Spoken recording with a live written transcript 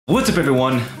What's up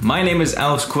everyone, my name is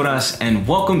Kouras and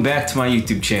welcome back to my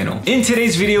YouTube channel. In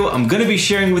today's video, I'm gonna be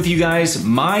sharing with you guys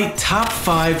my top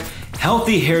 5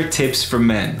 healthy hair tips for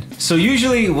men. So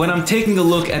usually when I'm taking a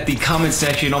look at the comment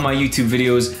section on my YouTube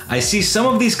videos, I see some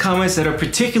of these comments that are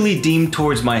particularly deemed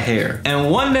towards my hair.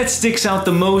 And one that sticks out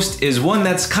the most is one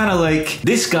that's kind of like,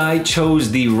 this guy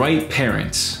chose the right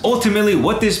parents. Ultimately,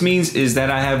 what this means is that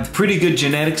I have pretty good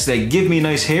genetics that give me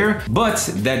nice hair, but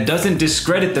that doesn't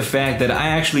discredit the fact that I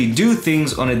actually do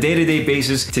things on a day-to-day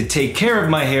basis to take care of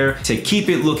my hair to keep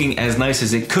it looking as nice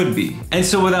as it could be. And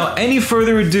so without any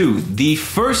further ado, the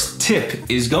first tip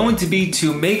is going to be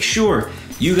to make sure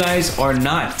you guys are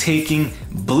not taking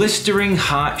blistering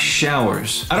hot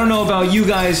showers. I don't know about you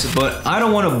guys, but I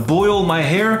don't want to boil my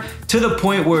hair to the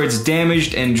point where it's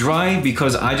damaged and dry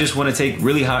because I just want to take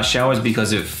really hot showers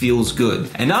because it feels good.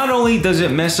 And not only does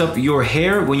it mess up your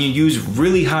hair when you use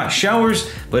really hot showers,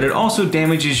 but it also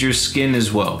damages your skin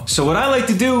as well. So what I like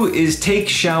to do is take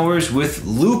showers with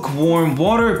lukewarm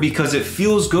water because it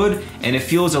feels good and it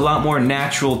feels a lot more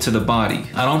natural to the body.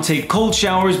 I don't take cold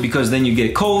showers because then you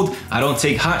get cold. I don't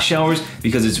take hot showers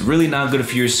because it's really not good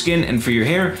for your skin and for your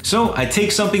hair. So I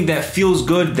take something that feels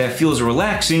good, that feels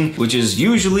relaxing, which is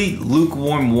usually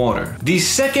lukewarm water. The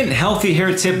second healthy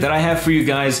hair tip that I have for you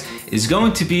guys is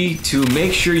going to be to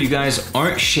make sure you guys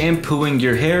aren't shampooing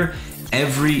your hair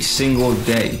every single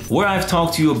day. Where I've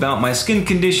talked to you about my skin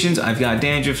conditions, I've got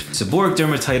dandruff, seborrheic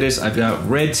dermatitis, I've got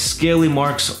red scaly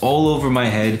marks all over my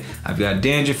head, I've got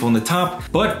dandruff on the top,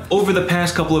 but over the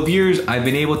past couple of years, I've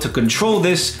been able to control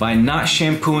this by not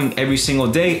shampooing every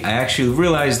single day. I actually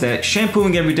realized that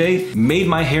shampooing every day made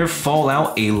my hair fall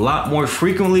out a lot more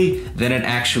frequently than it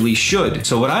actually should.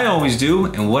 So what I always do,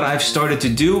 and what I've started to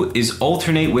do, is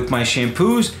alternate with my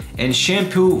shampoos and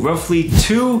shampoo roughly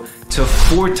 2 to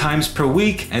 4 times per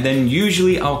week, and then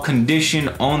usually I'll condition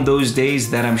on those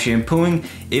days that I'm shampooing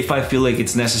if I feel like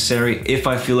it's necessary, if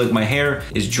I feel like my hair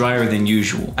is drier than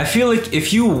usual. I feel like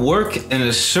if you work in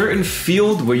a certain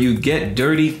field where you get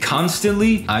dirty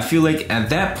constantly, I feel like at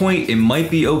that point it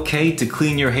might be okay to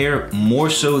clean your hair more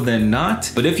so than not.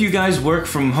 But if you guys work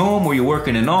from home or you work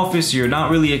in an office, you're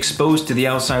not really exposed to the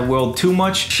outside world too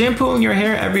much, shampooing your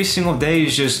hair every single day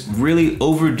is just really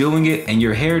overdoing it, and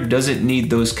your hair doesn't need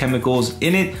those chemicals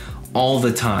in it all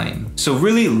the time. So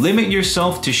really limit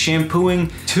yourself to shampooing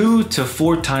 2 to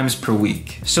 4 times per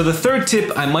week. So the third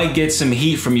tip, I might get some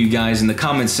heat from you guys in the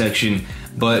comment section,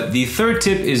 but the third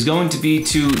tip is going to be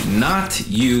to not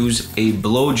use a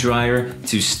blow dryer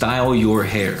to style your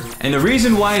hair. And the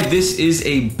reason why this is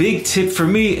a big tip for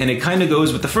me, and it kind of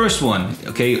goes with the first one,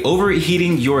 okay,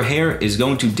 overheating your hair is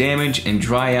going to damage and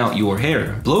dry out your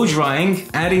hair. Blow drying,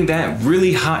 adding that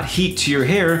really hot heat to your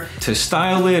hair to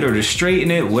style it or to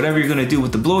straighten it, whatever you're gonna do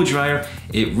with the blow dryer,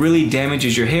 it really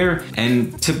damages your hair.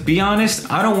 And to be honest,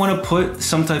 I don't want to put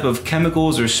some type of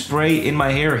chemicals or spray in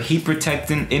my hair, heat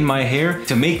protectant in my hair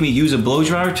to make me use a blow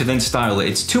dryer to then style it.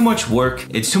 It's too much work,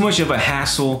 it's too much of a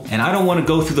hassle, and I don't want to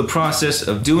go through the process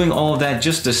of doing all of that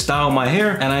just to style my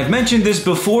hair. And I've mentioned this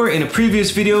before in a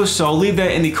previous video, so I'll leave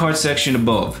that in the card section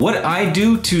above. What I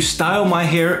do to style my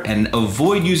hair and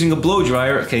avoid using a blow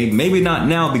dryer, okay, maybe not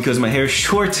now because my hair is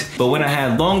short, but when I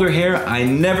had longer hair, I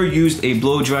never used a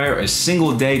blow dryer a single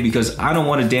day because I don't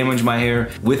want to damage my hair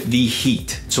with the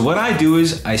heat. So what I do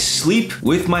is I sleep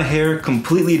with my hair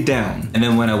completely down, and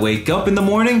then when I wake up in the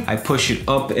morning, I push it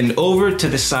up and over to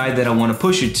the side that I want to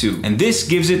push it to. And this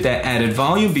gives it that added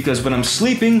volume because when I'm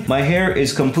sleeping, my hair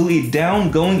is completely down,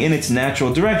 going in its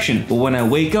natural direction. But when I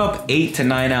wake up 8 to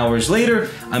 9 hours later,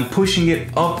 I'm pushing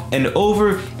it up and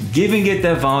over, giving it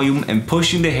that volume and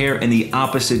pushing the hair in the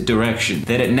opposite direction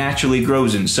that it naturally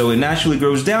grows in. So it naturally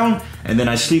grows down, and then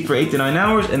I sleep for 8 to 9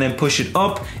 hours and then push it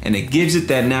up, and it gives it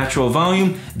that natural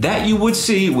volume that you would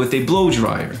see with a blow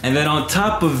dryer. And then on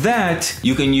top of that,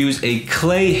 you can use a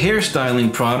clay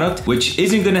hairstyling product, which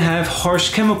isn't gonna have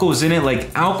harsh chemicals in it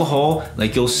like alcohol,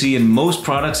 like you'll see in most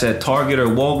products at Target or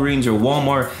Walgreens or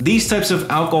Walmart. These types of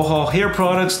alcohol hair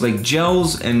products like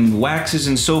gels and waxes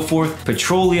and so forth,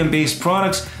 petroleum-based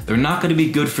products, they're not gonna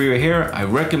be good for your hair. I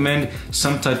recommend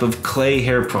some type of clay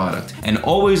hair product. And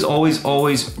always, always,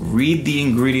 always read the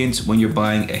ingredients when you're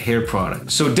buying a hair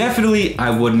product. So definitely, I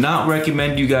would not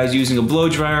recommend you guys using a blow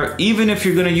dryer. Even if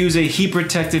you're gonna use a heat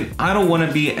protectant, I don't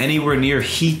wanna be anywhere near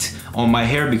heat on my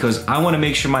hair because I wanna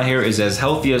make sure my hair is as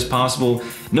healthy as possible.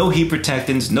 No heat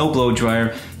protectants, no blow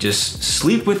dryer. Just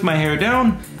sleep with my hair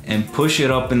down and push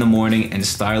it up in the morning and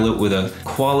style it with a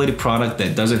quality product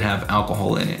that doesn't have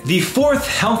alcohol in it. The fourth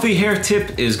healthy hair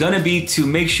tip is gonna be to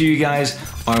make sure you guys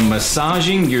are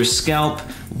massaging your scalp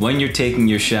when you're taking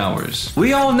your showers.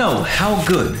 We all know how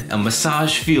good a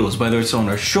massage feels, whether it's on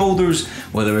our shoulders,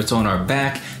 whether it's on our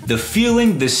back. The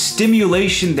feeling, the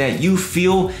stimulation that you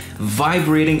feel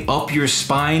vibrating up your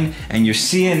spine and your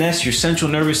CNS, your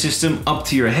central nervous system, up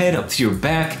to your head, up to your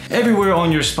back, everywhere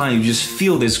on your spine, you just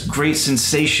feel this great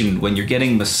sensation when you're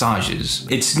getting massages.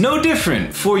 It's no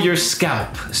different for your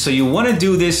scalp. So you want to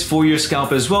do this for your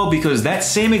scalp as well, because that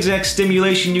same exact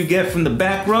stimulation you get from the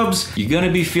back rubs, you're going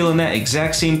to be feeling that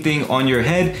exact same thing on your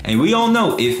head. And we all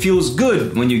know it feels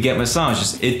good when you get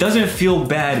massages. It doesn't feel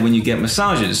bad when you get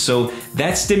massages. So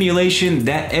that stimulation,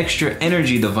 that extra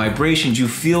energy, the vibrations you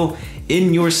feel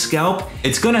in your scalp,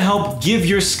 it's gonna help give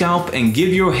your scalp and give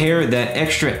your hair that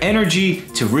extra energy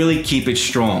to really keep it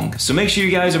strong. So make sure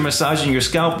you guys are massaging your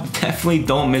scalp. Definitely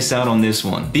don't miss out on this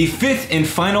one. The fifth and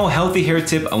final healthy hair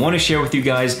tip I want to share with you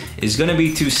guys is gonna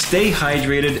be to stay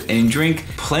hydrated and drink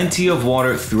plenty of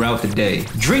water throughout the day.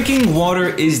 Drinking water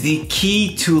is the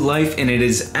key to life, and it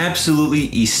is absolutely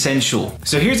essential.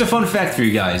 So here's a fun fact for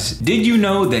you guys. Did you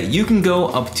know that you can go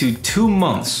up to 2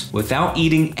 months without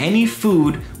eating any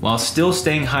food while still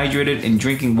staying hydrated and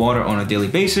drinking water on a daily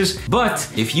basis? But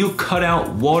if you cut out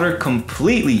water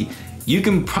completely, you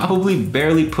can probably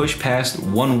barely push past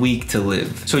 1 week to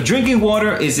live. So drinking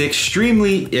water is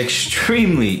extremely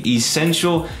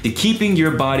essential to keeping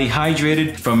your body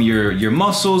hydrated, from your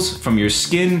muscles, from your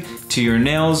skin to your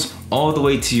nails, all the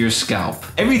way to your scalp.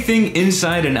 Everything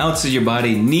inside and outside your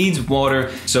body needs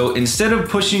water. So instead of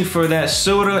pushing for that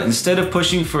soda, instead of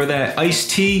pushing for that iced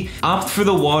tea, opt for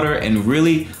the water and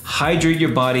really hydrate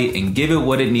your body and give it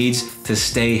what it needs to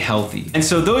stay healthy. And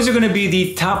so those are gonna be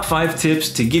the top 5 tips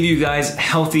to give you guys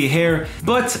healthy hair.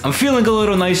 But I'm feeling a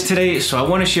little nice today, so I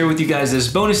wanna share with you guys this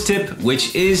bonus tip,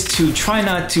 which is to try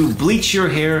not to bleach your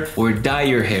hair or dye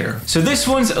your hair. So this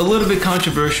one's a little bit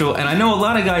controversial, and I know a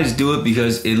lot of guys do it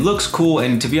because it looks cool,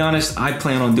 and to be honest, I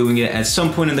plan on doing it at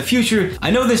some point in the future.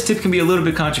 I know this tip can be a little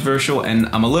bit controversial, and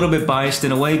I'm a little bit biased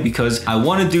in a way because I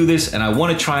wanna do this and I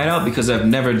wanna try it out because I've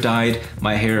never dyed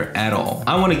my hair at all.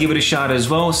 I wanna give it a shot as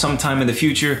well sometime in the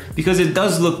future because it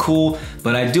does look cool,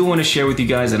 but I do wanna share with you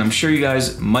guys, and I'm sure you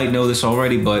guys might know this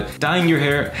already, but dyeing your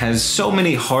hair has so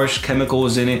many harsh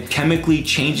chemicals in it. Chemically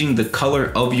changing the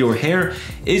color of your hair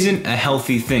isn't a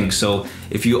healthy thing. So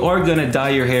if you are gonna dye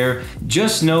your hair,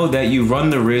 just know that you run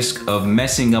the risk of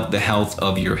messing up the health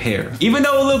of your hair. Even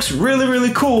though it looks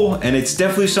really cool, and it's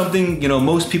definitely something, you know,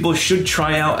 most people should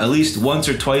try out at least once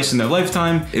or twice in their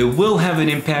lifetime, it will have an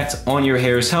impact on your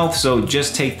hair's health, so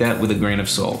just take that with a grain of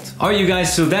salt. All right, you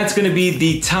guys, so that's gonna be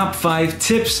the top 5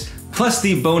 tips plus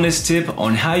the bonus tip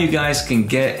on how you guys can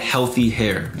get healthy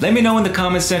hair. Let me know in the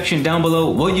comment section down below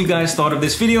what you guys thought of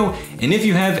this video, and if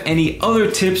you have any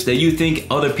other tips that you think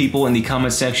other people in the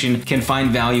comment section can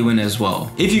find value in as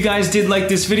well. If you guys did like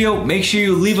this video, make sure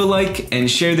you leave a like and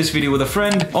share this video with a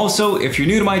friend. Also, if you're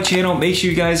new to my channel, make sure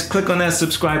you guys click on that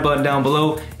subscribe button down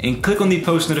below and click on the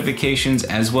post notifications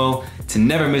as well to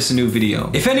never miss a new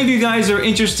video. If any of you guys are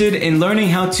interested in learning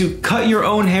how to cut your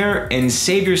own hair and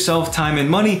save yourself time and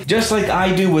money, just like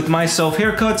I do with my self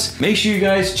haircuts, make sure you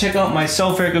guys check out my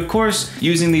self haircut course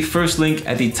using the first link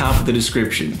at the top of the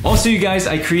description. Also, you guys,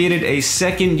 I created a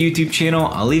second YouTube channel.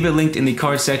 I'll leave it linked in the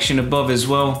card section above as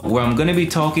well, where I'm gonna be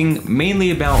talking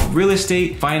mainly about real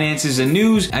estate, finances, and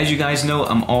news. As you guys know,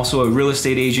 I'm also a real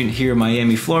estate agent here in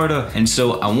Miami, Florida, and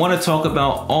so I wanna talk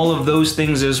about all of those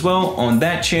things as well on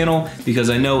that channel,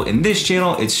 because I know in this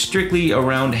channel, it's strictly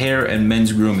around hair and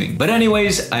men's grooming. But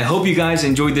anyways, I hope you guys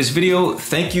enjoyed this video.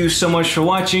 Thank you so much for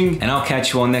watching, and I'll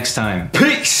catch you all next time.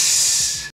 Peace!